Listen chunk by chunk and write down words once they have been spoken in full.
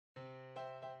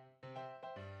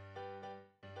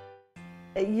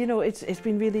You know, it's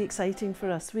been really exciting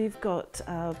for us. We've got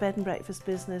a bed and breakfast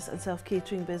business and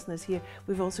self-catering business here.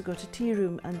 We've also got a tea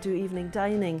room and do evening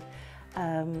dining.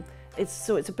 It's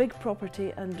a big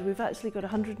property, and we've actually got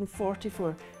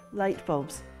 144 light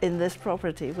bulbs in this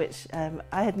property, which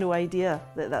I had no idea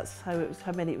that's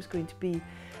how many it was going to be.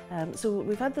 So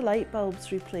we've had the light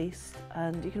bulbs replaced,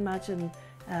 and you can imagine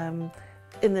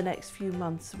in the next few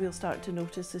months we'll start to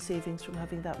notice the savings from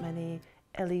having that many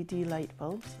LED light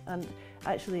bulbs. And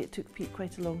actually it took Pete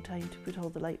quite a long time to put all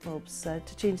the light bulbs,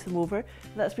 to change them over.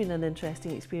 That's been an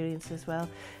interesting experience as well.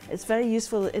 It's very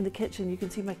useful in the kitchen. You can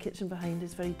see my kitchen behind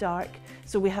is very dark,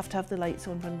 so we have to have the lights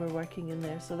on when we're working in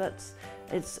there. So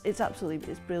it's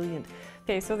absolutely brilliant.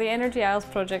 Okay, so the Energy Isles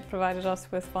project provided us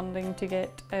with funding to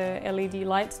get LED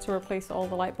lights to replace all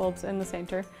the light bulbs in the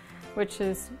centre, which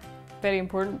is very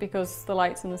important because the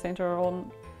lights in the centre are on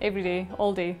every day,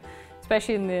 all day,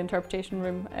 especially in the interpretation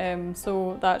room.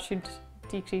 So that should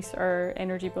decrease our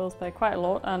energy bills by quite a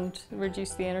lot and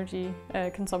reduce the energy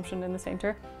consumption in the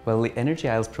centre. Well, the Energy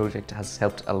Isles project has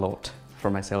helped a lot for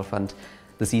myself, and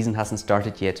the season hasn't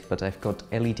started yet, but I've got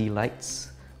LED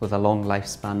lights with a long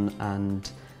lifespan and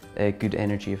good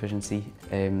energy efficiency.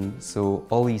 So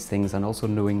all these things, and also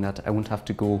knowing that I won't have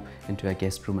to go into a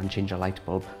guest room and change a light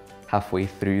bulb halfway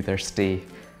through their stay,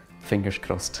 fingers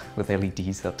crossed with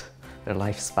LEDs, that their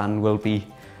lifespan will be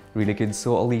really good.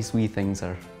 So all these wee things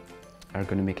are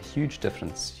going to make a huge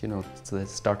difference, you know. So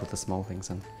let's start with the small things,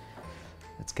 and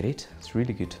it's great, it's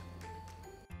really good.